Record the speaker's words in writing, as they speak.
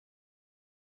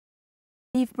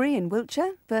Heathbury in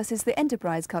Wiltshire versus the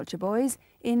Enterprise Culture Boys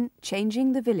in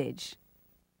Changing the Village.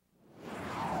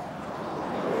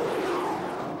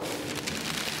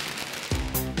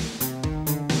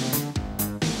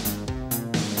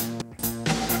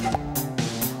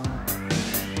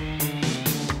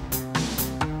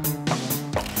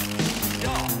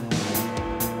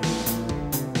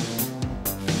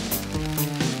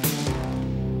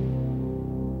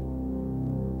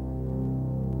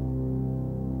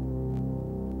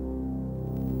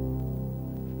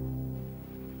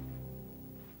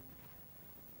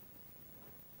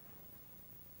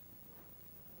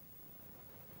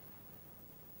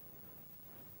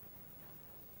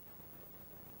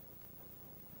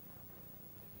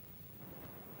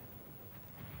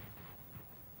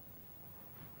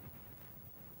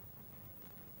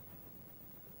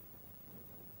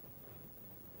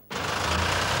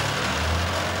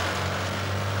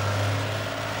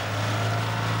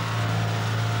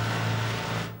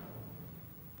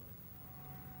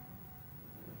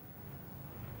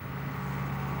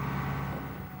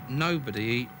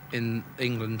 Nobody in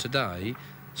England today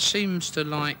seems to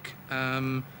like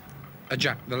a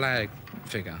Jack the Lad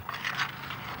figure.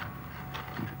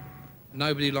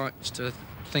 Nobody likes to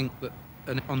think that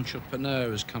an entrepreneur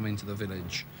has come into the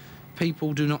village.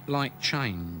 People do not like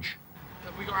change.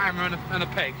 Have we got a hammer and a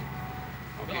peg?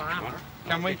 I've got a hammer.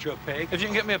 Can we? Get you a peg. If you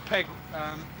can get me a peg,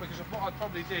 because what I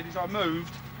probably did is I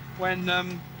moved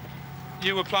when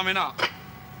you were plumbing up.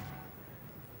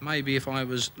 Maybe if I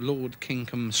was Lord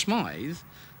Kingham Smythe,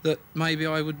 that maybe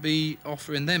I would be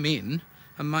offering them in,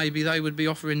 and maybe they would be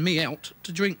offering me out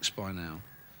to drinks by now.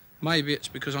 Maybe it's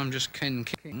because I'm just Ken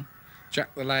King,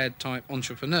 Jack the Lad type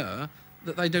entrepreneur,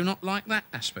 that they do not like that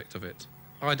aspect of it.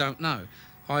 I don't know.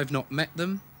 I've not met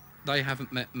them. They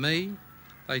haven't met me.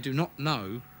 They do not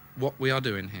know what we are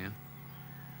doing here.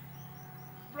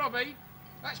 Robbie,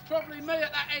 that's probably me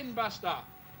at that end, Buster.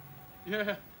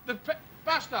 Yeah,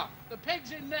 Buster, the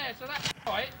peg's in there, so that's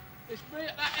right. It's me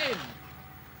at that end.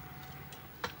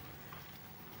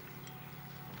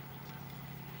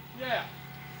 Yeah.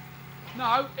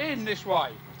 No, in this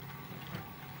way.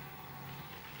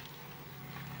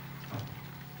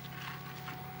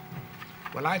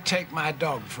 Well, I take my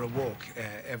dog for a walk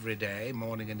every day,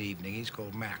 morning and evening. He's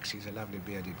called Max. He's a lovely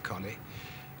bearded collie.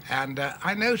 And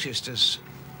I noticed as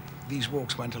these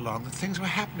walks went along that things were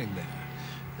happening there.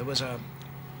 There was an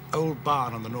old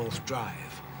barn on the North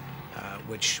Drive,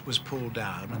 which was pulled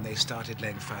down, and they started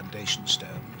laying foundation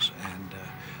stones and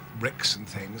bricks and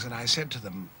things. And I said to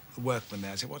them, the workmen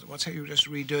there, I said, what's you just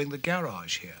redoing the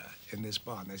garage here in this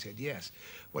barn? They said, yes.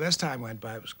 Well, as time went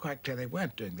by, it was quite clear they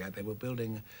weren't doing that. They were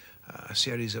building a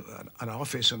series of an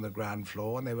office on the ground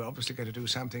floor, and they were obviously going to do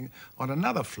something on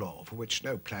another floor for which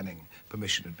no planning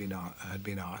permission had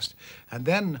been asked. And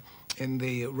then in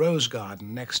the rose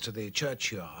garden next to the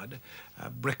churchyard,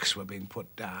 bricks were being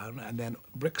put down, and then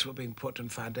bricks were being put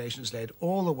and foundations laid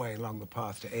all the way along the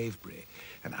path to Avebury.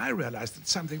 And I realized that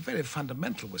something very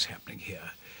fundamental was happening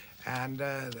here. And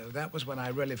that was when I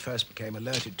really first became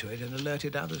alerted to it and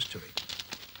alerted others to it.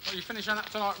 Well, you finished on that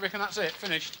tonight, Rick, and that's it?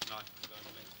 Finished? No.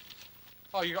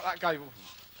 Oh, you got that gable?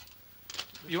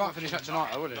 You won't finish that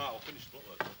tonight, though, will you? No, I'll finish the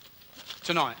block.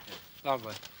 Tonight? Yeah.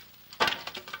 Lovely.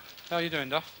 How are you doing,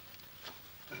 Duff?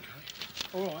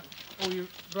 Okay. All right. All your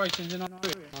gratings in? No,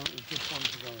 there's just one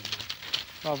to go in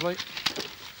there. Lovely.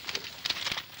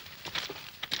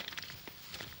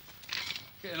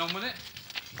 Getting on with it.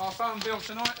 I'll phone Bill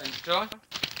tonight, then, shall I?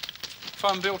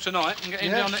 Phone Bill tonight and get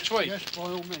him down next week? Yes, by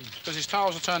all means. Because his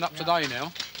tiles have turned up today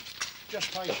now.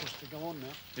 Just patience to go on now.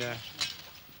 Yeah.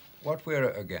 What we're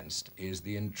against is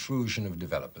the intrusion of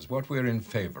developers. What we're in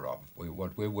favour of,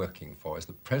 what we're working for, is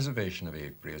the preservation of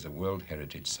Avebury as a World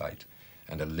Heritage Site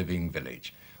and a living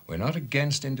village. We're not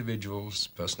against individuals,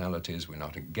 personalities. We're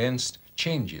not against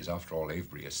changes. After all,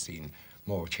 Avebury has seen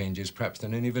more changes perhaps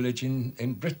than any village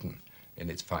in Britain in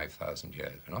its 5,000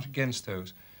 years. We're not against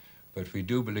those, but we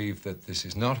do believe that this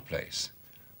is not a place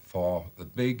for the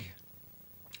big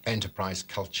enterprise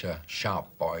culture,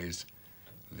 sharp boys,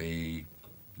 the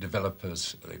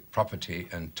developers, the property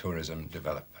and tourism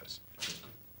developers.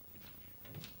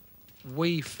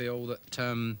 We feel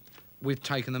that we've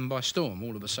taken them by storm.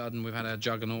 All of a sudden, we've had our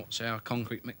juggernauts, our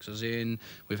concrete mixers in,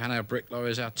 we've had our brick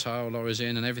lorries, our tile lorries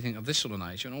in, and everything of this sort of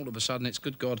nature, and all of a sudden, it's,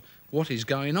 good God, what is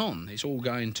going on? It's all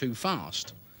going too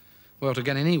fast. Well, to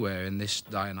get anywhere in this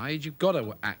day and age, you've got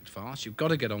to act fast, you've got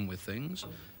to get on with things,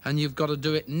 and you've got to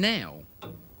do it now.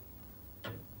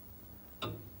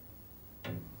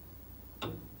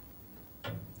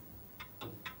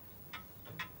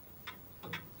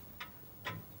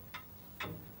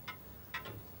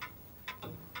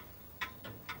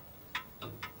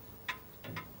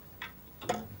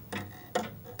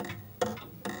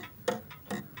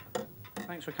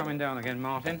 Thanks for coming down again,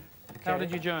 Martin. Okay. How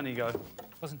did your journey go?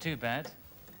 Wasn't too bad,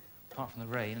 apart from the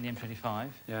rain and the M25.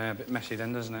 Yeah, a bit messy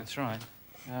then, doesn't it? That's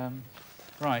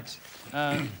right.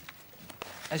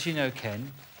 As you know,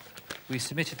 Ken, we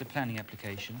submitted the planning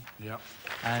application. Yeah.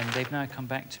 And they've now come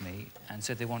back to me and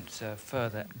said they want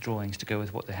further drawings to go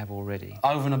with what they have already.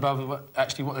 Over and above what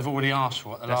they've already asked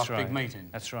for at the last right. big meeting?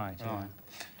 That's right, yeah.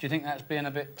 Do you think that's being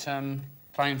a bit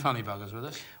playing funny buggers with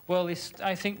us? Well,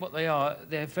 I think what they are,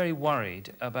 they're very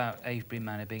worried about Avebury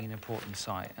Manor being an important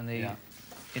site, and they,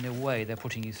 in a way, they're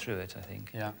putting you through it, I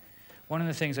think. Yeah. One of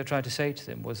the things I tried to say to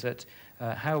them was that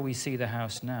how we see the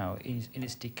house now in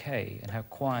its decay and how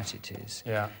quiet it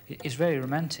is very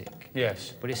romantic.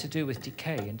 Yes. But it's to do with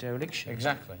decay and dereliction.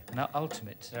 Exactly. And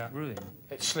ultimate ruin.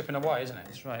 It's slipping away, isn't it?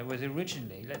 That's right. Whereas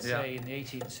originally, let's say in the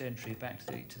 18th century back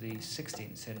to the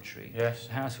 16th century, the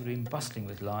house would have been bustling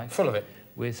with life. Full of it.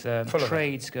 With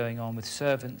trades going on, with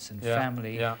servants and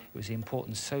family. Yeah. It was the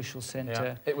important social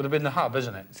centre. Yeah. It would have been the hub,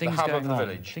 isn't it? Things the hub going of the on.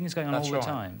 village. Things going on all the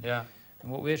time. Yeah. And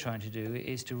what we're trying to do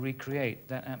is to recreate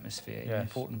that atmosphere in an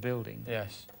important building.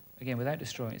 Yes. Again, without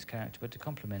destroying its character, but to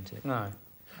complement it. No.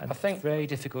 And I think it's very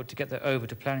difficult to get that over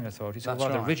to planning authorities, who are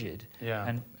rather rigid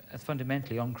and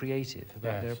fundamentally uncreative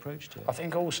about their approach to it. I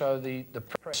think also the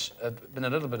press have been a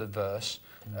little bit adverse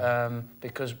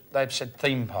because they've said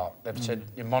theme park, they've said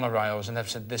monorails, and they've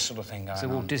said this sort of thing going on. It's a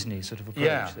Walt Disney sort of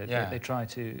approach. They try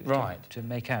to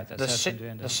make out that that's how to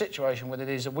end up. The situation with it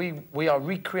is that we are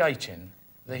recreating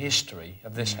the history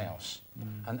of this house,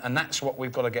 and that's what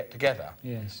we've got to get together.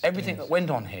 Yes. Everything that went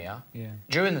on here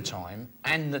during the time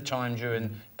and the time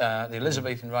during the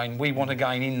Elizabethan reign, we want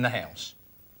again in the house.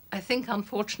 I think,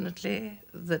 unfortunately,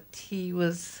 that he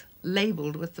was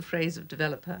labelled with the phrase of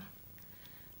developer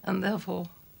and therefore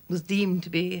was deemed to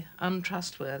be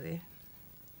untrustworthy.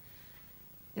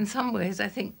 In some ways, I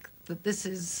think that this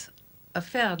is a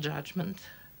fair judgment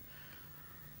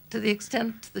to the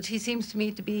extent that he seems to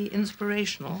me to be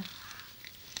inspirational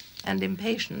and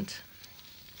impatient,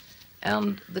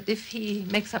 and that if he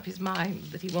makes up his mind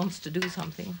that he wants to do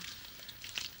something,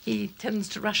 he tends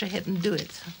to rush ahead and do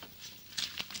it.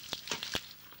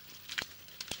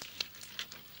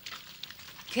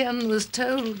 Ken was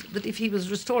told that if he was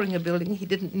restoring a building, he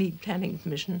didn't need planning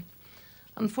permission.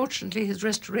 Unfortunately, his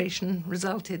restoration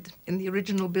resulted in the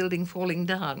original building falling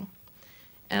down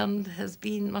and has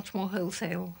been much more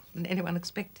wholesale than anyone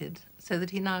expected, so that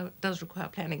he now does require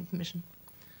planning permission.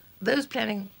 Those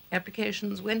planning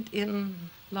applications went in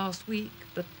last week,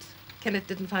 but Kenneth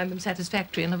didn't find them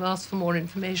satisfactory and have asked for more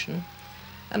information.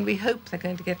 And we hope they're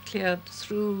going to get cleared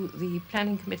through the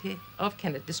Planning Committee of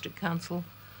Kennett District Council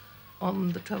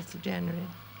on the 12th of January.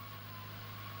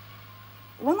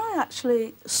 When I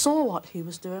actually saw what he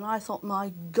was doing, I thought,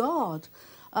 my God,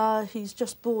 he's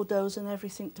just bulldozing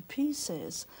everything to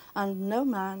pieces, and no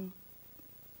man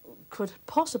could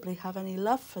possibly have any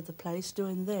love for the place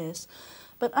doing this.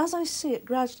 But as I see it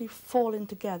gradually falling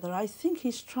together, I think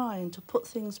he's trying to put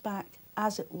things back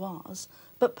as it was,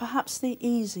 but perhaps the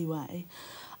easy way.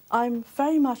 I'm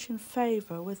very much in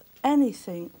favour with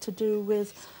anything to do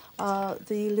with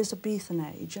the Elizabethan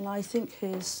age, and I think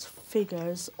his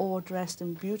figures, all dressed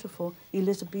in beautiful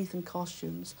Elizabethan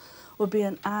costumes, would be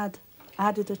an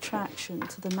added attraction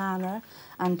to the manor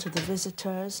and to the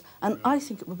visitors, and I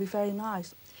think it would be very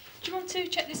nice. Do you want to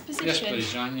check this position? Yes,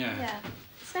 please, Jane, yeah.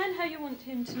 Stand how you want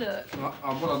him to look.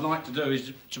 What I'd like to do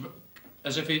is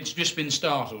as if it's just been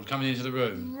startled coming into the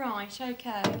room. Right,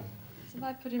 OK. So if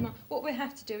I put him on, what we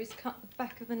have to do is cut the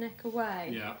back of the neck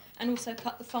away. Yeah. And also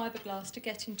cut the fiberglass to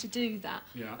get him to do that.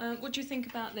 Yeah. What do you think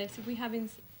about this? If we have him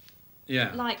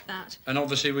like that? And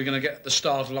obviously we're going to get the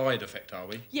startled-eyed effect, are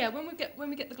we? Yeah, when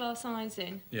we get the glass eyes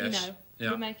in, you know,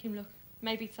 we make him look,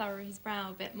 maybe furrow his brow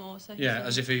a bit more. So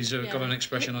as if he's got an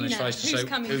expression on his face to say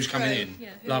who's coming in. Yeah,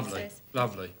 lovely,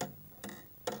 lovely.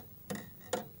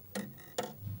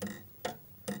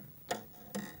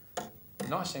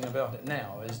 The nice thing about it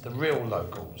now is the real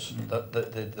locals,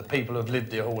 the people who've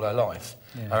lived here all their life,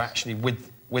 are actually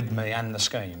with me and the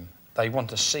scheme. They want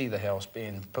to see the house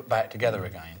being put back together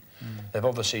again. They've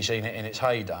obviously seen it in its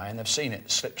heyday, and they've seen it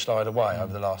slide away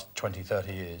over the last 20,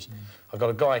 30 years. I got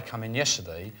a guy come in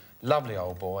yesterday, lovely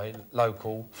old boy,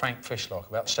 local, Frank Fishlock,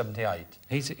 about 78.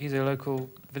 He's a local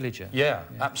villager? Yeah,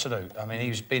 absolute. I mean,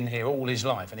 he's been here all his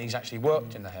life, and he's actually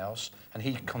worked in the house, and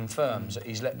he confirms that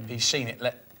he's seen it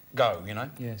let go, you know?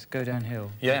 Yes, go downhill.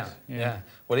 Yeah.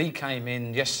 Well, he came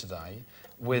in yesterday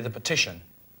with a petition.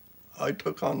 I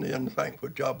took on the unthankful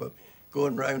job of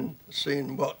going round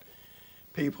seeing what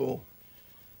people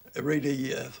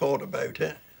really thought about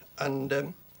it,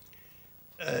 and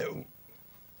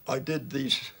I did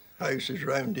these houses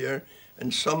round here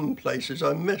and some places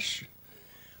I miss.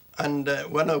 And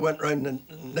when I went round the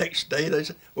next day, they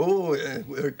said, "Oh,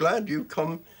 we're glad you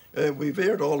come. We've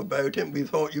heard all about it. We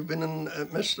thought you've been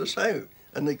and missed us out."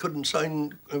 And they couldn't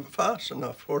sign fast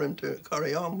enough for him to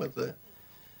carry on with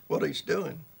what he's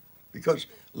doing. Because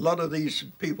a lot of these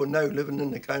people now living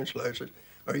in the council houses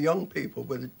are young people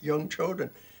with young children,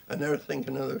 and they're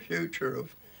thinking of the future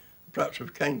of perhaps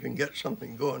if Ken can get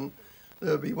something going,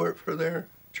 there'll be work for their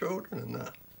children and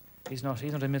that. He's not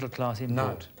a middle-class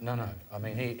import. No. I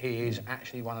mean, he is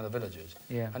actually one of the villagers.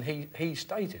 Yeah. And he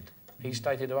stated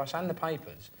to us and the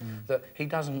papers that he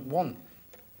doesn't want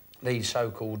these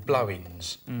so-called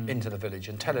blow-ins into the village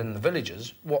and telling the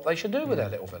villagers what they should do with their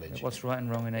little village. What's right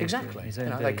and wrong in Avebury.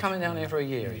 Exactly. They're coming down here for a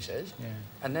year, he says,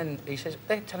 and then he says,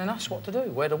 they're telling us what to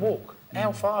do, where to walk,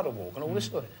 how far to walk, and all this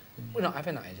sort of thing. We're not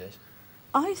having that, he says.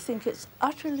 I think it's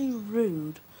utterly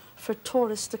rude for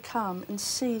tourists to come and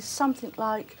see something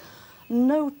like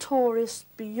no tourists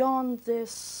beyond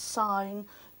this sign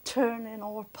turning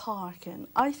or parking.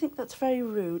 I think that's very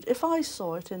rude. If I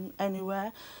saw it in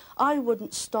anywhere, I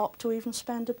wouldn't stop to even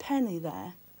spend a penny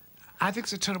there. I think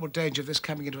there's a terrible danger of this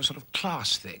coming into a sort of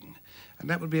class thing, and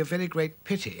that would be a very great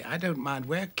pity. I don't mind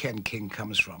where Ken King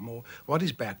comes from or what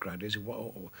his background is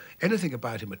or anything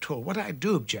about him at all. What I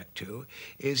do object to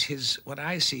is what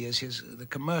I see as the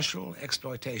commercial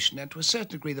exploitation and to a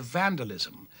certain degree the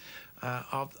vandalism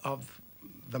of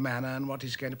the manor and what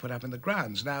he's going to put up in the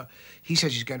grounds. Now, he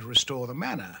says he's going to restore the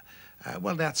manor.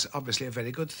 Well, that's obviously a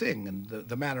very good thing, and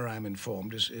the manor, I'm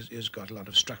informed, is got a lot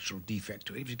of structural defect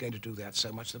to it. If he's going to do that,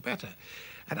 so much the better.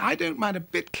 And I don't mind a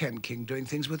bit Ken King doing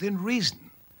things within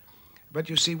reason. But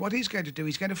you see, what he's going to do,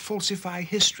 he's going to falsify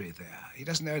history there. He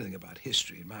doesn't know anything about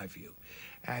history, in my view.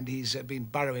 And he's been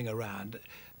burrowing around.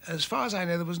 As far as I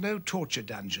know, there was no torture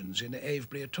dungeons in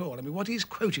Avebury at all. I mean, what he's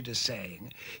quoted as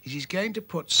saying is he's going to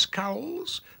put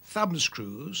skulls,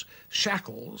 thumbscrews,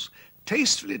 shackles,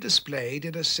 tastefully displayed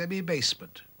in a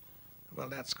semi-basement. Well,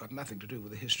 that's got nothing to do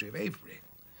with the history of Avebury.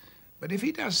 But if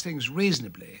he does things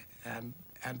reasonably and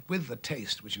with the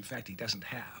taste, which in fact he doesn't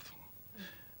have,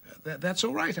 that's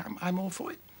all right. I'm all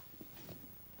for it.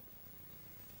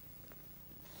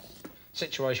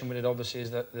 Situation with it, obviously,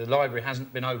 is that the library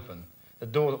hasn't been open. The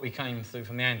door that we came through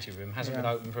from the anteroom hasn't been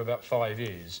open for about 5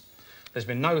 years. There's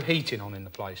been no heating on in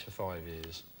the place for 5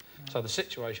 years. So the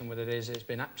situation with it is it's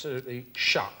been absolutely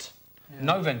shut.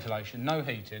 No ventilation, no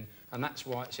heating, and that's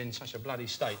why it's in such a bloody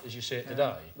state as you see it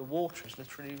today. The water is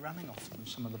literally running off from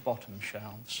some of the bottom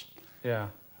shelves. Yeah.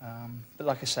 But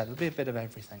like I said, it'll be a bit of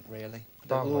everything, really.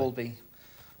 They'll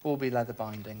all be leather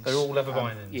bindings. They're all leather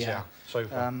bindings, yeah.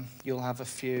 Super. You'll have a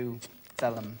few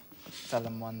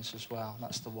vellum ones as well.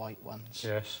 That's the white ones.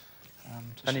 Yes.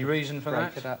 Any reason for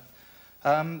that? Break it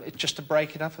up. It's just to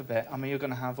break it up a bit. I mean, you're going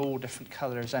to have all different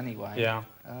colours anyway. Yeah.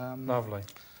 Lovely.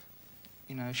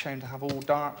 You know, shame to have all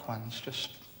dark ones.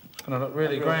 Just it's going to look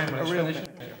really grand when it's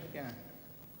finished. Yeah.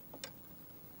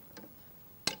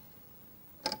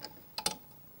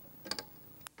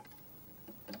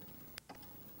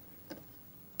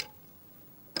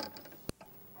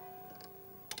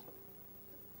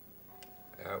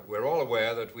 We're all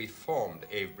aware that we formed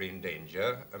Avebury in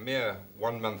Danger a mere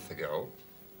 1 month ago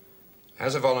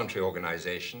as a voluntary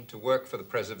organisation to work for the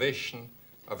preservation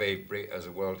of Avebury as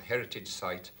a World Heritage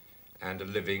Site and a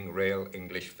living real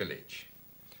English village.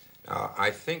 Now, I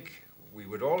think we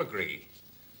would all agree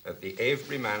that the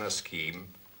Avebury Manor scheme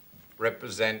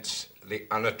represents the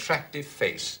unattractive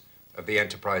face of the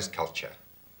enterprise culture,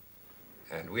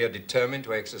 and we are determined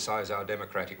to exercise our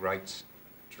democratic rights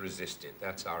to resist it.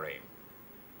 That's our aim.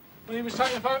 Well, he was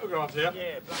taking photographs here.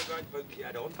 Yeah, black book he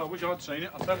had on. I wish I'd seen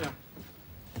it, I'll tell you.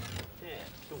 Yeah,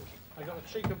 talking. They got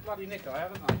a cheek of bloody nick eye,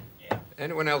 haven't they? Yeah.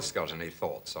 Anyone else got any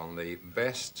thoughts on the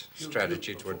best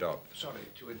strategy to adopt? Sorry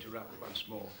to interrupt once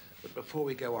more, but before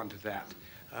we go on to that,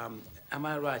 am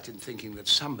I right in thinking that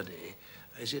somebody,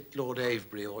 is it Lord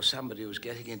Avebury or somebody who's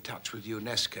getting in touch with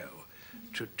UNESCO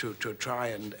to try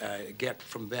and get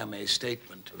from them a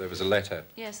statement? There was a letter.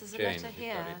 Yes, there's a Jane, letter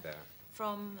here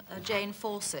from Jane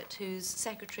Fawcett, who's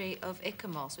Secretary of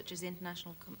ICOMOS, which is the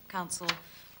International Council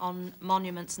on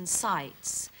Monuments and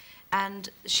Sites. And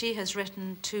she has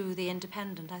written to The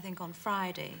Independent, I think, on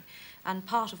Friday. And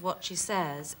part of what she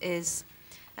says is,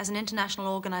 as an international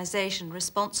organisation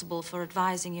responsible for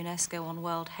advising UNESCO on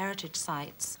World Heritage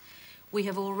Sites, we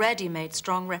have already made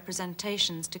strong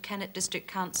representations to Kennet District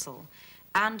Council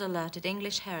and alerted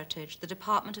English Heritage, the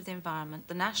Department of the Environment,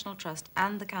 the National Trust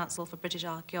and the Council for British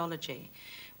Archaeology.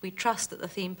 We trust that the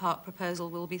theme park proposal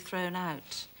will be thrown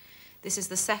out. This is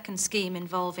the second scheme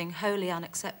involving wholly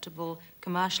unacceptable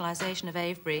commercialisation of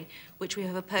Avebury, which we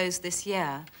have opposed this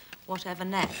year, whatever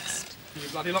next. You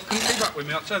bloody lot couldn't keep up with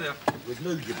me, I tell you. We'd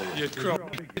lose you, boy. You'd cry.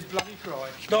 You'd bloody cry.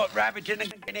 Stop rabbiting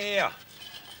in here.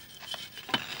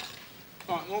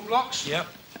 Right, more blocks? Yep.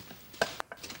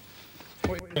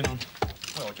 What are you doing on?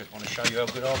 Well, I just want to show you how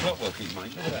good our blockwork is,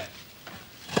 mate. Look at that.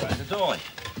 Ready to die.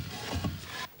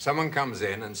 Someone comes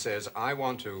in and says, I've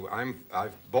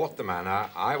bought the manor,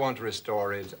 I want to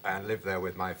restore it and live there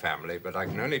with my family, but I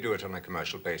can only do it on a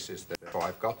commercial basis, therefore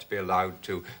I've got to be allowed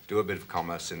to do a bit of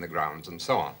commerce in the grounds and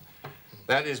so on.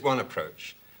 That is one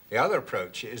approach. The other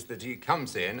approach is that he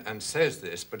comes in and says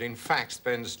this, but in fact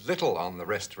spends little on the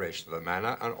restoration of the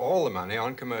manor and all the money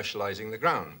on commercializing the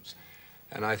grounds.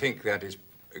 And I think that is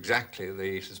exactly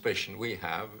the suspicion we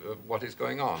have of what is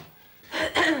going on.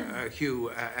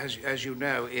 Hugh, as you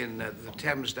know, in the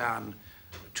Thames Down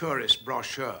tourist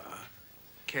brochure,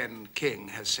 Ken King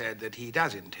has said that he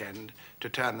does intend to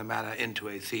turn the manor into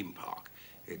a theme park.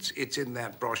 It's in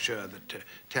that brochure that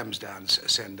Thames Down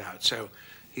send out. So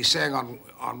he's saying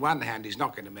on one hand he's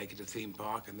not going to make it a theme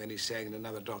park, and then he's saying in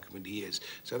another document he is.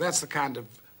 So that's the kind of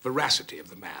veracity of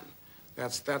the man.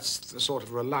 That's the sort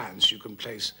of reliance you can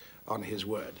place on his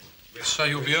word. So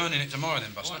you'll be earning it tomorrow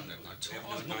then, Buster? I'm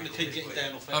not going to keep getting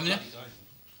down off that. Haven't you?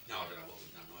 No, I don't know what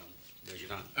we've done. No, you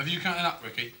don't. Have you counted up,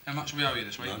 Ricky? How much we owe you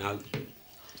this week? No.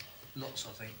 Lots,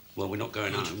 I think. Well, we're not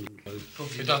going home.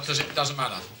 It doesn't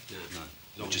matter? No.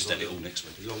 We'll just have it all next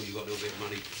week. As long as you've got a little bit of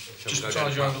money. Just to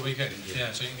charge you over the weekend?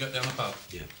 Yeah, so you can get down the pub?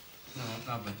 Yeah. Oh,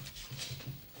 lovely.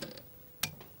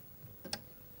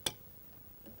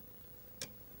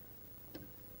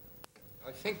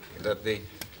 I think that the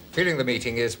feeling of the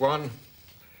meeting is, one,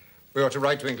 we ought to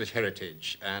write to English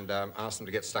Heritage and ask them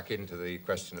to get stuck into the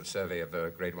question of survey of a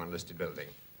Grade 1 listed building.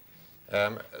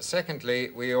 Secondly,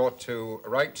 we ought to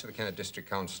write to the Kennet District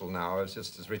Council now,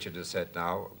 just as Richard has said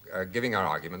now, giving our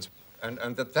arguments, and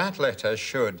that letter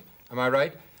should, am I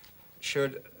right,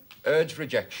 should urge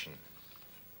rejection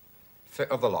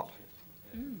of the lot.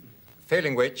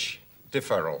 Failing which,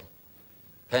 deferral,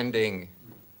 pending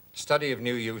study of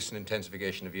new use and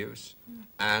intensification of use,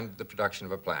 and the production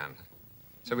of a plan.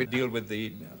 So we deal with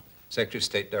the Secretary of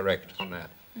State direct on that.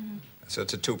 So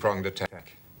it's a two-pronged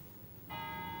attack.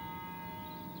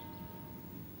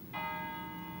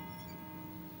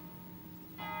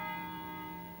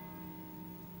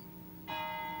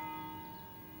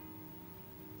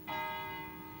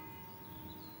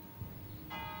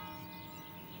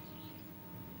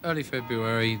 Early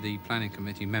February, the planning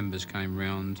committee members came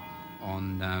round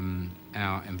on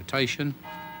our invitation.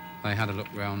 They had a look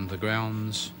round the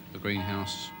grounds, the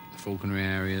greenhouse, the falconry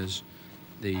areas,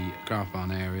 the craft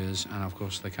barn areas, and of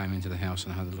course they came into the house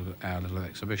and had a look at our little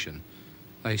exhibition.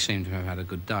 They seemed to have had a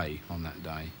good day on that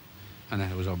day, and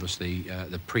that was obviously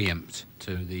the preempt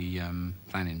to the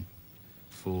planning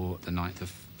for the 9th of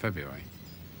February.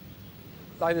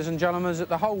 Ladies and gentlemen,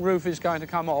 the whole roof is going to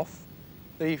come off.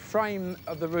 The frame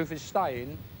of the roof is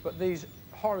staying, but these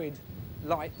horrid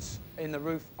lights in the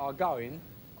roof are going.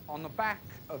 On the back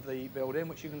of the building,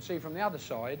 which you can see from the other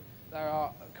side, there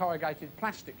are corrugated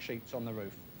plastic sheets on the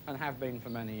roof, and have been for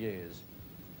many years.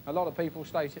 A lot of people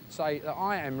say that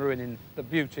I am ruining the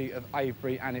beauty of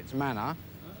Avebury and its manor.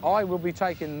 I will be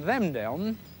taking them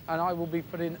down, and I will be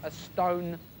putting a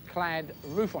stone-clad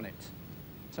roof on it.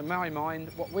 To my mind,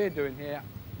 what we're doing here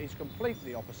is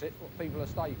completely opposite what people are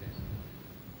stating.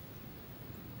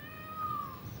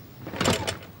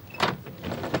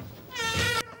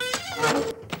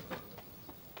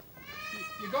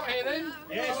 You got here then?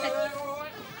 Yes. All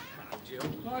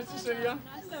right. Nice to see you.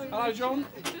 Hello, John.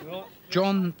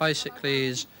 John basically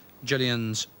is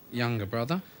Gillian's younger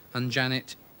brother, and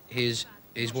Janet his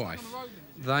wife.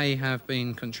 They have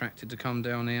been contracted to come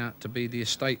down here to be the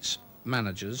estate's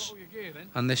managers,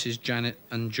 and this is Janet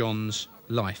and John's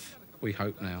life, we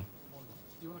hope now.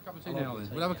 You want a cup of tea now then?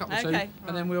 We'll have a cup of tea,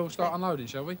 and then we'll start unloading,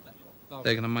 shall we?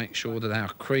 They're going to make sure that our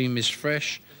cream is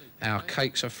fresh, our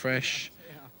cakes are fresh,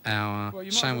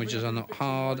 our sandwiches are not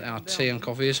hard, our tea and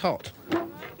coffee is hot.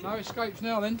 No escapes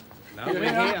now then. No, we're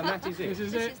here and that is it. This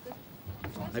is it.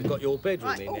 They've got your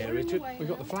bedroom in there, Richard. We've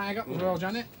got the flag up as well,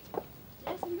 Janet.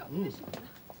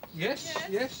 Yes,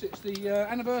 yes, it's the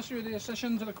anniversary of the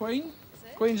accession to the Queen.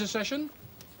 Queen's accession.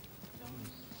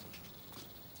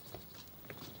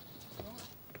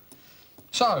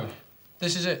 So,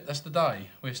 this is it, that's the day.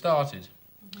 We've started.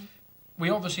 We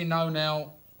obviously know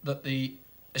now that the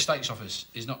estates office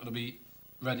is not going to be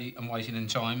ready and waiting in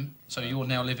time, so you're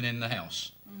now living in the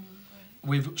house.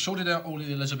 We've sorted out all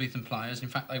the Elizabethan players. In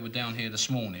fact, they were down here this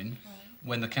morning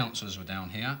when the councillors were down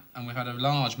here, and we've had a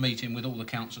large meeting with all the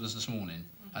councillors this morning,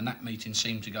 and that meeting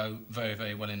seemed to go very,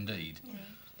 very well indeed.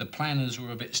 The planners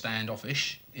were a bit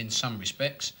standoffish in some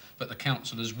respects, but the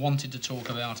councillors wanted to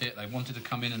talk about it. They wanted to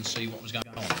come in and see what was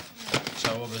going on.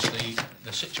 So obviously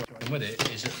the situation with it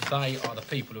is that they are the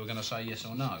people who are going to say yes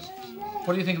or no.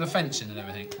 What do you think of the fencing and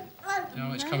everything? You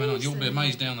know, it's coming on. You'll be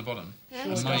amazed down the bottom. Yeah,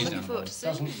 amazed down the bottom.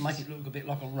 Doesn't make it look a bit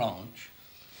like a ranch.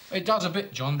 It does a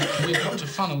bit, John, but we've got to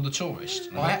funnel the tourists.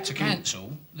 I had to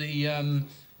cancel the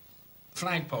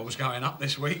flagpoles going up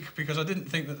this week because I didn't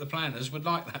think that the planners would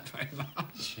like that very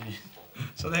much.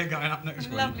 So they're going up next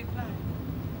week. Lovely flag.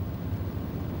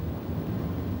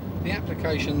 The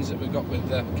applications that we've got with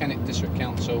the Kennet District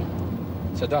Council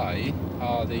today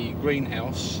are the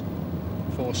greenhouse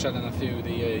for selling a few of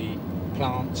the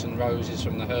plants and roses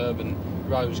from the herb and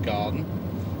rose garden.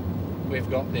 We've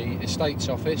got the estates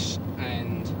office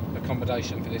and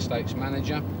accommodation for the estates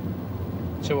manager,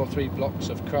 2 or 3 blocks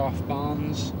of craft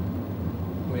barns.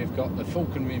 We've got the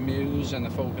falconry mews and the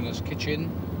falconer's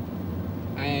kitchen,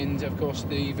 and of course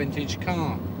the vintage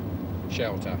car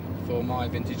shelter for my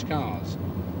vintage cars,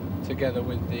 together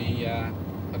with the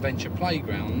adventure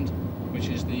playground, which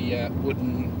is the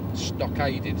wooden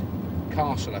stockaded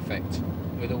castle effect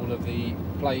with all of the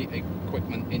play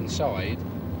equipment inside,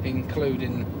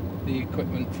 including the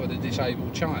equipment for the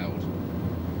disabled child.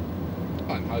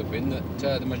 I'm hoping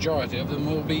that the majority of them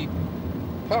will be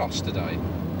passed today.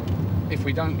 If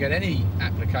we don't get any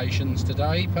applications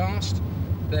today passed,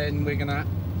 then we're going to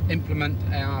implement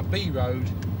our B Road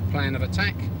plan of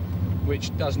attack,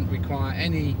 which doesn't require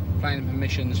any planning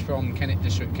permissions from Kennet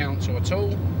District Council at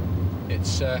all.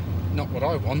 It's not what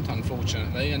I want,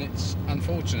 unfortunately, and it's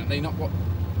unfortunately not what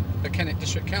the Kennet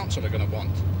District Council are going to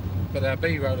want. But our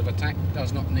B Road of attack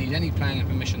does not need any planning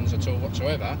permissions at all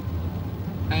whatsoever,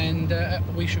 and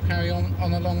we shall carry on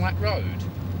along that road.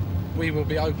 We will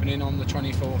be opening on the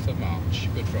 24th of March,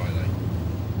 Good Friday.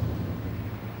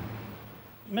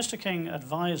 Mr. King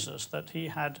advised us that he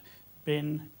had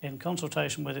been in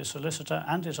consultation with his solicitor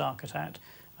and his architect,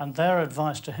 and their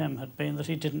advice to him had been that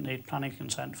he didn't need planning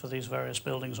consent for these various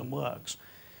buildings and works.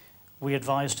 We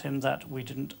advised him that we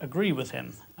didn't agree with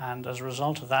him, and as a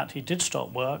result of that he did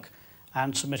stop work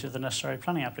and submitted the necessary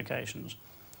planning applications.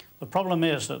 The problem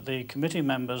is that the committee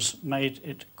members made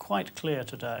it quite clear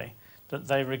today that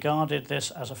they regarded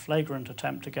this as a flagrant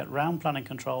attempt to get round planning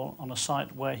control on a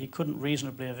site where he couldn't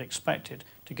reasonably have expected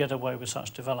to get away with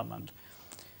such development.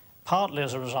 Partly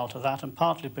as a result of that, and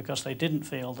partly because they didn't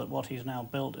feel that what he's now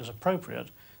built is appropriate,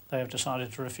 they have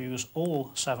decided to refuse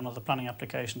all 7 of the planning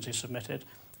applications he submitted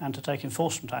and to take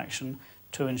enforcement action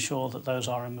to ensure that those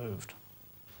are removed.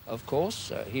 Of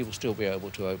course, he will still be able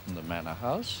to open the manor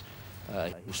house.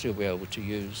 He'll still be able to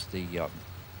use the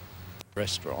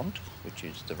restaurant, which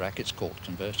is the Rackets Court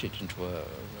converted into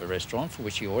a restaurant for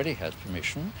which he already has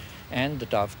permission, and the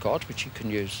Dovecot, which he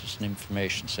can use as an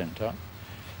information centre.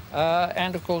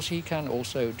 And of course he can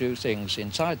also do things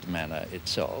inside the manor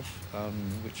itself,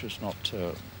 which was not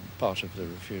part of the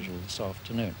refusal this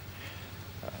afternoon.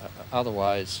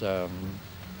 Otherwise,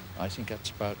 I think that's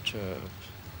about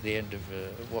the end of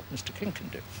what Mr. King can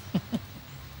do.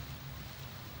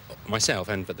 Myself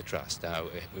and for the Trust,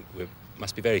 we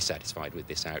must be very satisfied with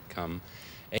this outcome.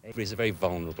 Avebury is a very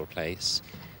vulnerable place.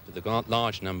 With a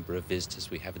large number of visitors,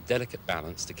 we have a delicate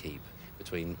balance to keep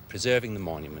between preserving the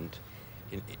monument,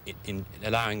 in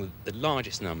allowing the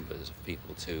largest numbers of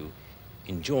people to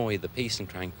enjoy the peace and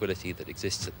tranquility that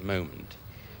exists at the moment.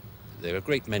 There are a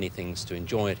great many things to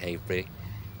enjoy at Avebury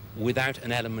without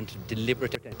an element of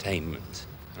deliberate entertainment.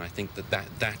 And I think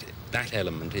that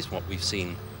element is what we've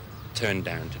seen turned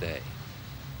down today.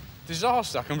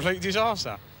 Disaster, complete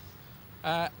disaster.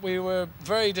 We were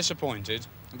very disappointed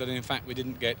that in fact we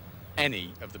didn't get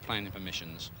any of the planning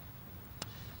permissions.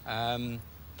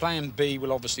 Plan B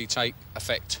will obviously take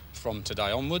effect from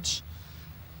today onwards.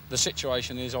 The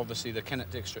situation is obviously the Kennet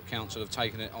District Council have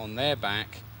taken it on their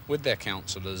back with their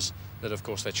councillors that of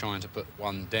course they're trying to put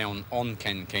one down on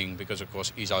Ken King because of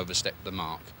course he's overstepped the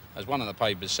mark. As one of the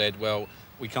papers said, well,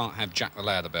 we can't have Jack the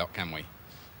Lad about, can we?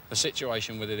 The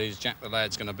situation with it is Jack the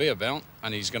Lad's going to be about,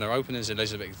 and he's going to open his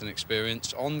Elizabethan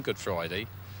experience on Good Friday,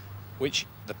 which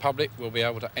the public will be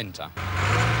able to enter.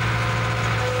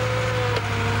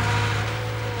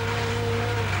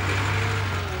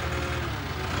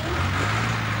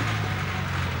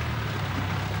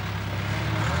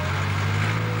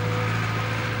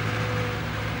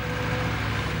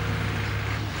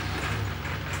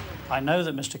 I know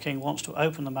that Mr. King wants to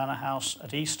open the manor house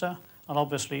at Easter, and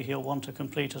obviously he'll want to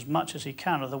complete as much as he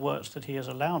can of the works that he is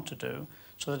allowed to do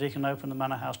so that he can open the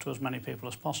manor house to as many people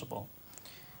as possible.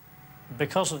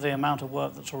 because of the amount of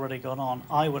work that's already gone on,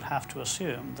 I would have to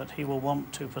assume that he will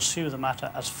want to pursue the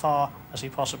matter as far as he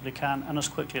possibly can and as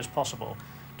quickly as possible.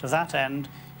 To that end,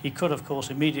 he could, of course,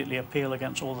 immediately appeal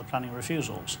against all the planning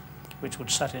refusals, which would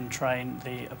set in train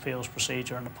the appeals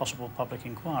procedure and a possible public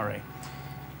inquiry.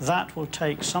 That will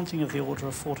take something of the order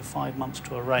of 4 to 5 months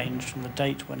to arrange from the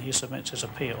date when he submits his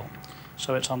appeal.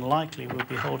 So it's unlikely we'll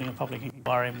be holding a public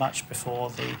inquiry much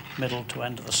before the middle to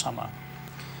end of the summer.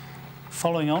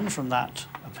 Following on from that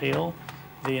appeal,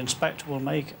 the inspector will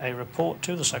make a report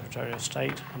to the Secretary of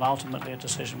State and ultimately a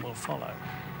decision will follow.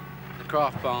 The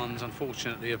craft barns,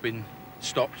 unfortunately, have been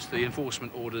stopped. The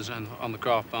enforcement orders on the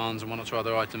craft barns and 1 or 2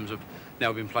 other items have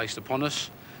now been placed upon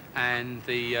us, and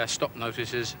the stop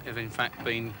notices have in fact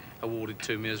been awarded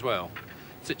to me as well.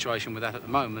 The situation with that at the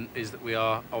moment is that we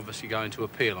are obviously going to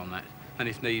appeal on that, and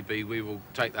if need be we will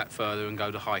take that further and go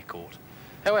to High Court.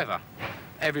 However,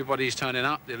 everybody's turning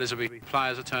up. The Elizabethan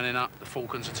players are turning up, the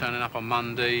Falcons are turning up on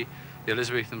Monday, the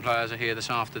Elizabethan players are here this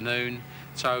afternoon,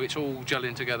 so it's all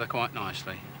gelling together quite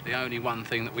nicely. The only one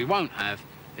thing that we won't have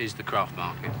is the craft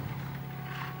market.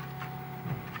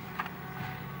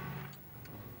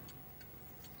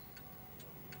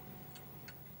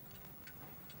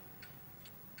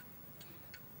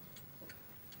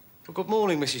 Well, good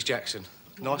morning, Mrs. Jackson.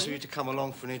 Nice of you to come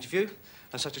along for an interview,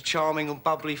 and such a charming and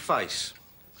bubbly face.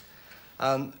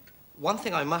 One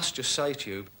thing I must just say to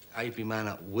you, Avebury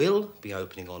Manor will be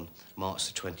opening on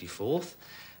March the 24th,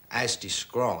 as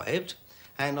described,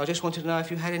 and I just wanted to know if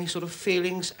you had any sort of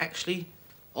feelings actually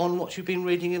on what you've been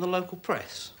reading in the local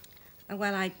press.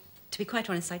 Well, to be quite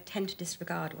honest, I tend to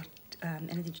disregard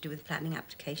anything to do with planning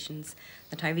applications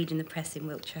that I read in the press in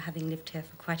Wiltshire, having lived here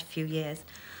for quite a few years.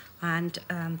 And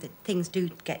that things do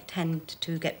tend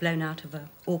to get blown out of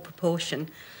all proportion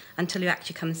until you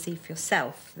actually come and see for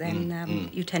yourself. Then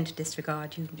you tend to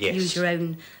disregard. You use your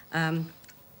own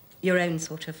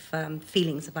sort of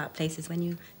feelings about places when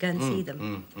you go and see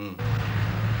them.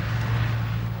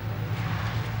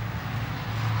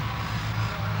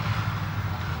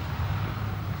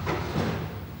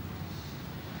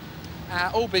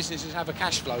 All businesses have a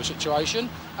cash flow situation,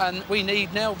 and we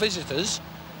need now visitors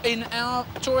in our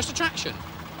tourist attraction,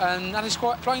 and that is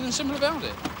quite plain and simple about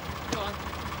it. Go on.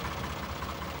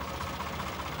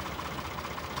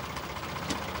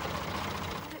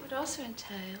 It would also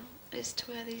entail is to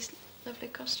wear these lovely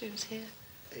costumes here.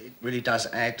 It really does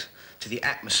add to the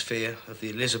atmosphere of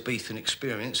the Elizabethan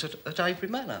experience at Avebury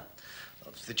Manor.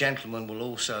 The gentlemen will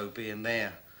also be in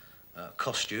their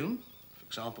costume. For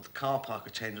example, the car park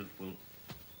attendant will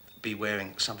be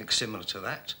wearing something similar to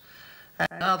that.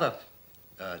 And other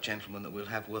gentlemen that we'll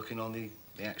have working on the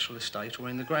actual estate or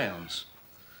in the grounds.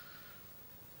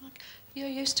 You're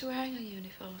used to wearing a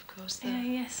uniform, of course, though.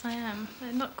 Yes, I am.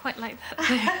 Not quite like that,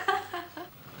 though.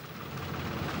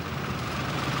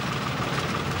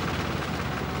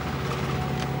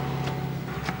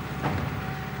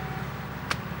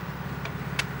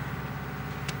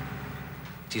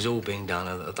 It is all being done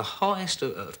at the highest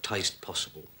of taste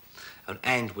possible,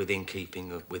 and within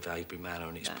keeping with Avebury Manor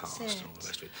and its past and all the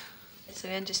rest of it. So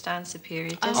he understands the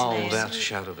period, doesn't he? Oh, without a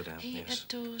shadow of a doubt, He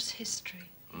adores history.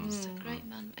 He's a great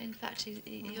man. In fact,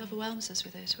 he overwhelms us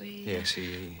with it. We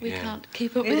can't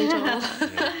keep up with it all.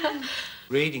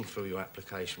 Reading through your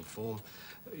application form,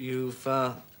 you've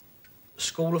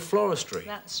School of Floristry.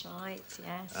 That's right,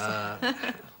 yes.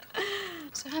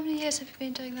 So how many years have you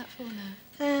been doing that for now?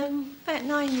 About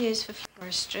 9 years for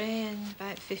floristry and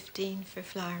about 15 for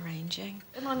flower arranging.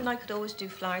 And I mean, I could always do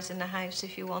flowers in the house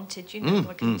if you wanted, you know,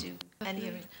 I could do any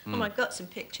of it. And I've got some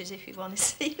pictures if you want to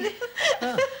see them.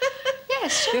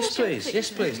 Yes, sure.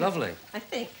 Yes, please, lovely. I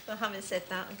think, I haven't said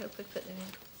that, I hope I put them in.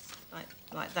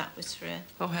 Like that was for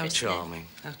Oh, how charming,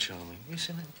 how charming. You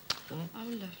see that? Oh,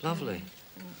 lovely. Lovely.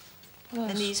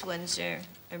 And these ones are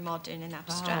modern and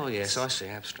abstract. Oh, yes, I see,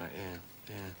 abstract, yeah.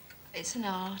 It's an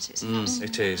art, it's an absolute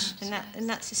it is. art. And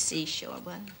that's a seashore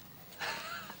one.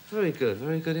 Very good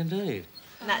indeed.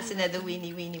 And that's another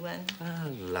weeny one. Oh,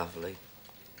 lovely.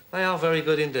 They are very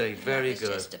good indeed, very good.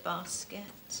 It's just a basket.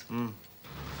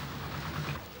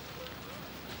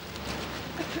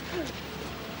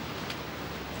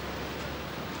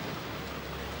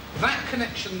 That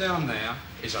connection down there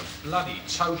is a bloody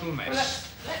total mess.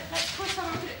 Well, let's put some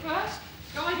of it first.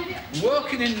 Guided it.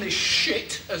 Working in this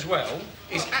shit as well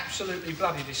is absolutely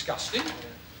bloody disgusting.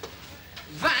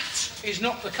 That is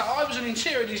not the colour. I was an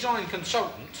interior design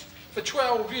consultant for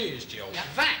 12 years, Jill. Yep.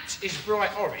 That is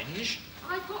bright orange.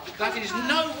 I've got the colour. That is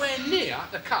nowhere near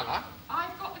the colour.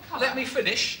 I've got the colour. Let me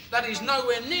finish. That is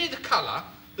nowhere near the colour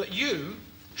that you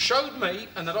showed me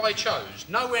and that I chose.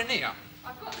 Nowhere near.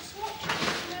 I've got the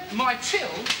swatch. My till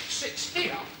sits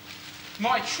here.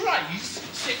 My trays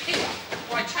sit here.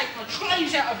 I take my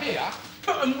trays out of here,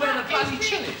 put them where the bloody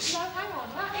till is. No, hang on,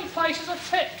 that place is a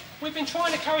tick. We've been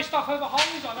trying to carry stuff over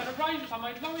holes. I've had arrangements. I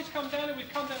made lorries come down and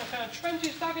we've come down and found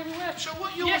trenches dug everywhere. So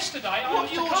what you're yesterday,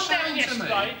 what you're saying to me,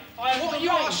 what you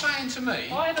are saying to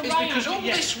me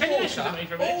is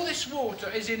because all this water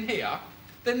is in here,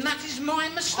 then that is my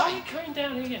mistake. I came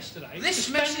down here yesterday. This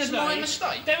mess is my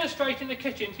mistake. Demonstrating the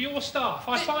kitchen to your staff.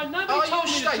 I find nobody told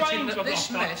me the drains were blocked up.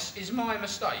 This mess is my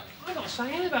mistake? I'm not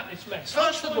saying anything about this mess.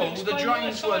 First of all, the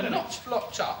drains were not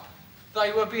blocked up.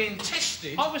 They were being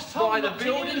tested by the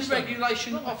building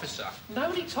regulation officer.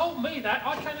 Nobody told me that.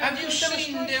 I came out. Have you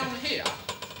seen down here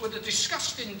with the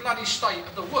disgusting bloody state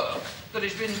of the work that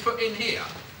has been put in here?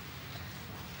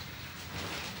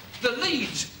 The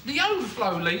leads, the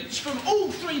overflow leads from all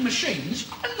three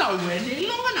machines are nowhere near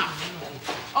long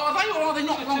enough. Are they or are they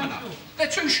not long enough? They're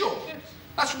too short.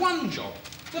 That's one job.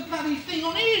 The bloody thing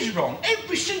on here is wrong.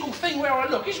 Every single thing where I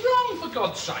look is wrong, for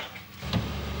God's sake.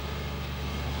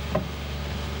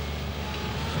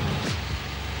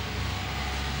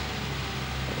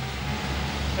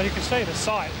 And you can see the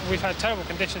site. We've had terrible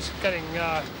conditions getting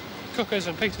cookers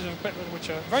and pieces of equipment which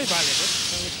are very valuable,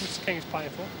 which Mr. King is paying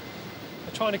for.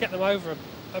 We're trying to get them over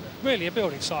really a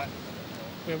building site.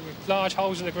 With large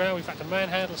holes in the ground, we've had to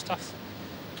manhandle stuff.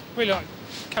 Really like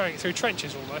carrying it through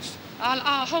trenches almost.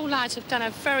 Our whole lads have done a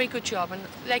very good job, and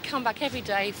they come back every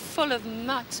day full of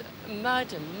mud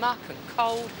and muck and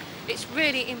cold. It's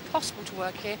really impossible to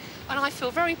work here, and I feel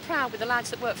very proud with the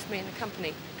lads that work for me in the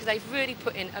company, because they've really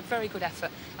put in a very good effort.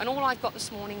 And all I've got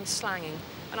this morning is slanging,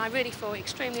 and I really feel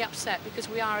extremely upset because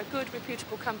we are a good,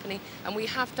 reputable company, and we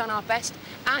have done our best,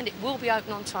 and it will be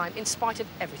open on time, in spite of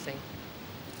everything.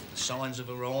 The signs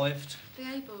have arrived.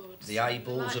 The A-boards. The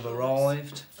A-boards have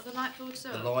arrived. Are the light boards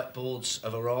up? The light boards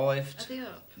have arrived. Are they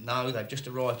up? No, they've just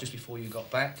arrived just before you got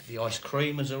back. The ice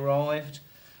cream has arrived.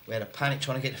 We had a panic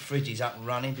trying to get the fridges up and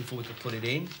running before we could put it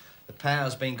in. The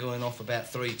power's been going off about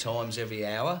 3 times every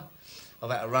hour.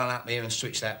 I've had to run up here and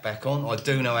switch that back on. I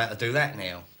do know how to do that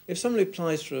now. If somebody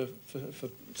applies for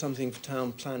something for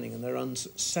town planning and they're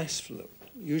unsuccessful,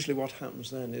 usually what happens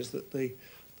then is that the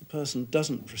person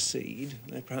doesn't proceed.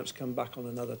 They perhaps come back on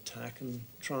another tack and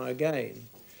try again.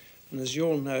 And as you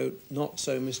all know, not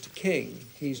so Mr. King.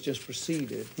 He's just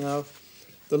proceeded. Now,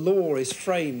 the law is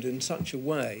framed in such a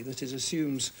way that it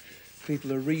assumes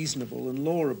people are reasonable and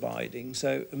law-abiding,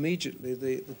 so immediately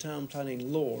the town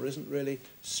planning law isn't really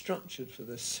structured for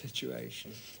this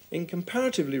situation. In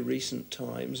comparatively recent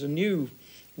times, a new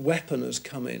weapon has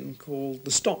come in called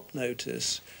the stop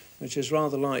notice, which is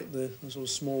rather like the sort of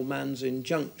small man's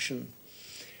injunction.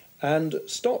 And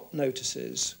stop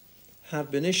notices have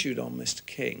been issued on Mr.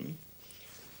 King.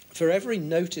 For every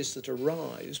notice that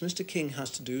arrives, Mr. King has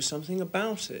to do something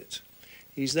about it.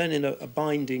 He's then in a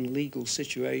binding legal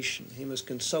situation. He must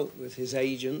consult with his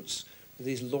agents, with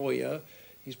his lawyer.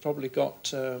 He's probably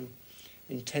got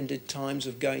intended times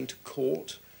of going to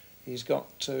court. He's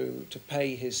got to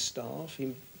pay his staff.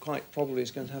 He quite probably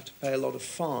is going to have to pay a lot of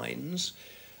fines.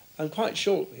 And quite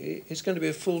shortly, it's going to be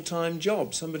a full-time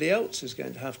job. Somebody else is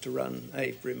going to have to run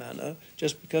Avebury Manor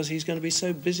just because he's going to be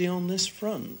so busy on this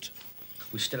front.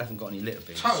 We still haven't got any litter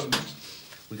bins. Toad.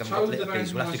 We haven't got litter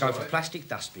bins. We'll have to go for plastic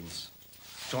dustbins.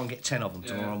 Try and get 10 of them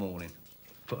tomorrow morning.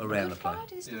 Put around the place.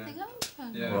 Friday's nothing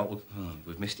open. Yeah. All right,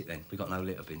 we've missed it then. We've got no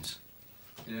litter bins.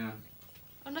 Yeah.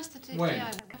 Unless the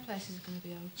DPO place is going to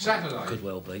be open. Saturday? Could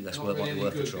well be. That's Not what really be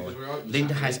worth a good try. because we're open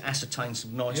Linda Saturday. has ascertained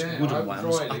some nice Yeah, wooden open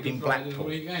ones Friday, up in Good Friday Blackpool. the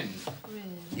weekend. Really?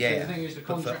 Yeah, The thing is, the but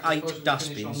for contract was 8 supposed to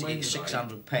dustbins, finish it's on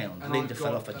 £600. And Linda I've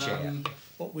fell got, off a chair.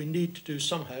 What we need to do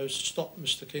somehow is stop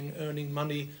Mr. King earning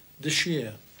money this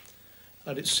year.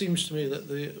 And it seems to me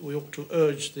that we ought to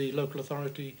urge the local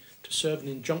authority to serve an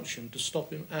injunction to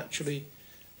stop him actually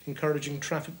encouraging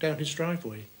traffic down his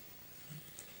driveway.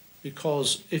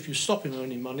 Because if you stop him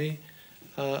earning money,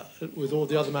 with all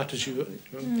the other matters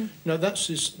that's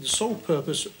the sole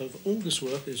purpose of all this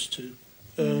work is to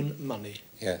earn money.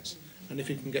 Yes. And if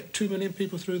he can get 2 million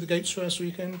people through the gates first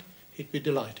weekend, he'd be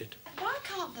delighted. Why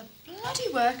can't the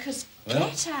bloody workers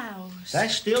get out? They're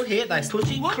still here. They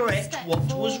put in correct what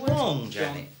was wrong,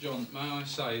 Janet. John, may I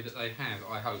say that they have,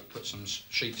 I hope, put some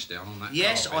sheets down on that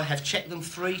Yes, carpet? I have checked them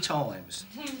 3 times.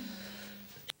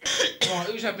 Right,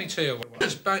 who's had me tea or what?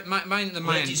 It's the main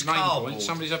cardboard, point.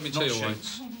 Somebody's had me not tea or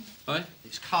sheets. once. Eh?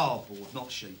 It's cardboard,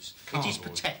 not sheets. It is Cardboard.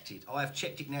 protected. I have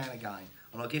checked it now and again.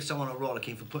 And I give someone a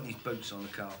rollicking for putting his boots on the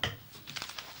car.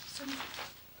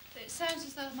 It sounds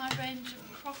as though my range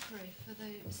of crockery for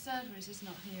the serveries is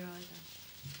not here either.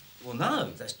 Well, no,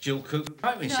 that's Jill Cooper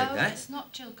Catering said that. No, it's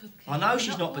not Jill Cooper Catering. I know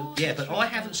she's not, but yeah, but I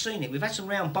haven't seen it. We've had some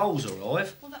round bowls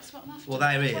arrive. Well, that's what I'm after. Well,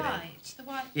 they're here The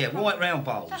white. Yeah, white round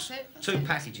bowls. That's it. That's Two it.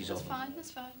 packages of them.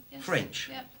 That's fine. Yes. French.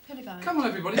 Yep, pilly bag. Come on,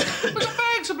 everybody. We've got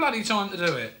bags of bloody time to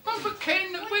do it. Oh, but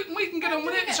Ken, we can get on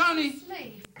with it. It's only...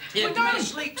 Yeah, we we don't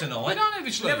sleep tonight. We don't have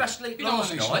any sleep. We never had sleep We don't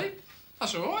last have any night. sleep.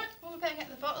 That's all right. Well, we better get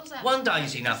the bottles out. One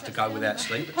day's enough to go without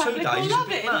sleep, but 2 days is a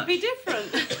bit much.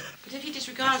 different. But if he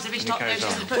disregards, if he's not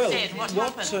noticed and puts in, what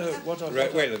happens?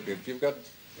 Right, well, you've got...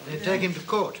 They take him to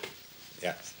court.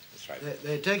 Yes, that's right.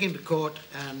 They take him to court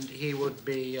and he would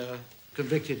be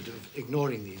convicted of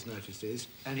ignoring these notices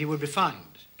and he would be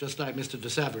fined, just like Mr. de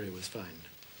Savary was fined.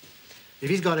 If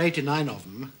he's got 89 of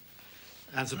them,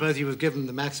 and suppose he was given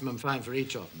the maximum fine for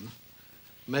each of them,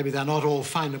 maybe they're not all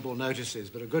finable notices,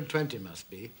 but a good 20 must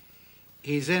be,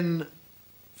 he's in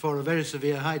for a very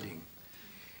severe hiding.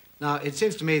 Now, it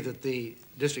seems to me that the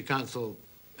District Council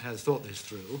has thought this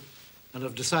through and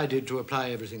have decided to apply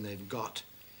everything they've got.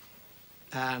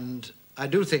 And I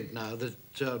do think now that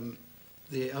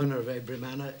the owner of Avebury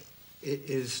Manor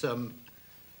is on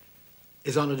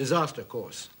a disaster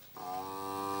course.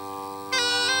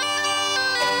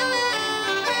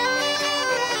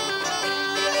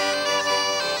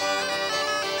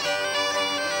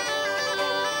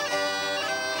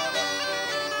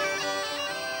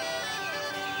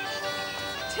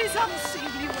 Tis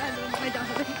unseemly weather, my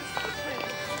darling.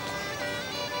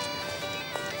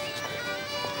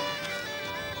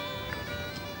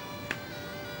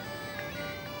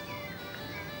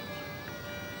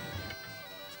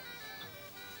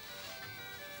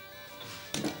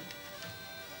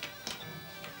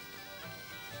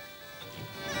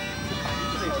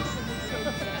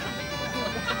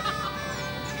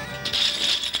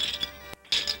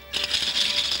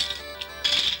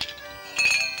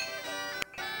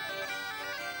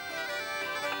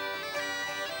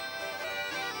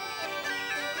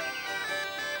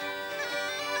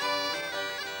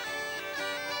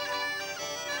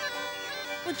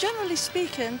 Well, generally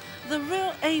speaking, the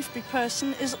real Avebury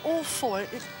person is all for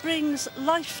it. It brings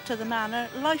life to the manor,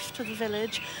 life to the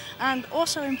village, and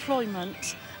also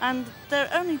employment. And they're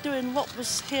only doing what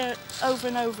was here over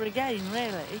and over again,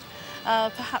 really,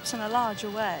 perhaps in a larger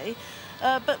way.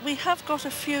 But we have got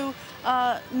a few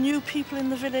new people in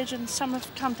the village, and some have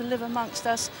come to live amongst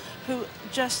us who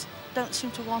just don't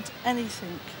seem to want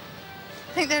anything.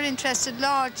 I think they're interested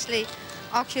largely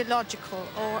archaeological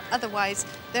or otherwise.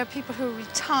 There are people who are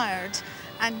retired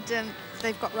and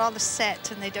they've got rather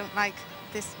set and they don't like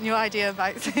this new idea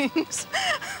about things.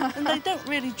 And they don't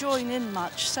really join in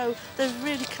much, so they've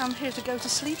really come here to go to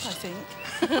sleep, I think.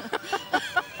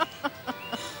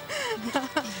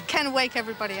 Can wake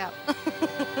everybody up.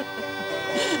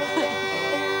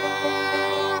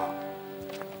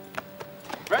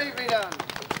 Bravely done.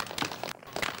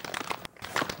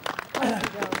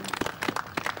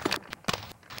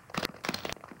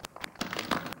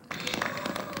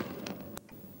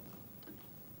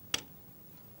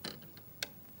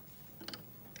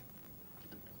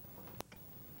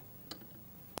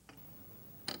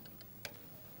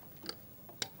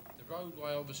 The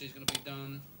roadway obviously is going to be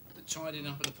done. The tidying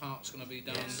up of the park's going to be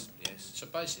done. Yes, yes. So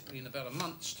basically, in about a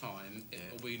month's time, it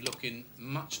will be looking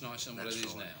much nicer than what it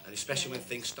is now. And especially when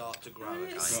things start to grow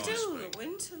again. It's still the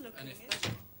winter looking, isn't it?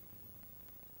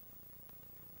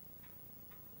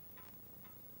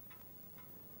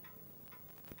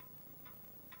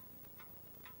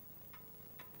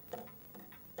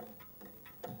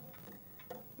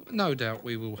 No doubt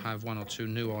we will have one or two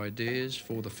new ideas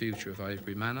for the future of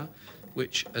Avebury Manor,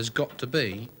 which has got to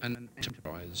be an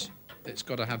enterprise. It's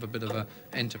got to have a bit of an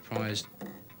enterprise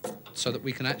so that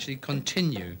we can actually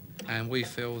continue, and we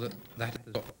feel that that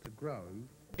has got to grow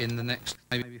in the next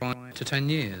maybe 5 to 10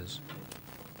 years.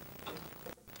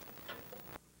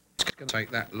 It's going to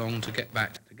take that long to get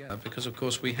back together because, of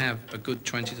course, we have a good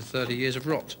 20 to 30 years of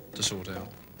rot to sort out.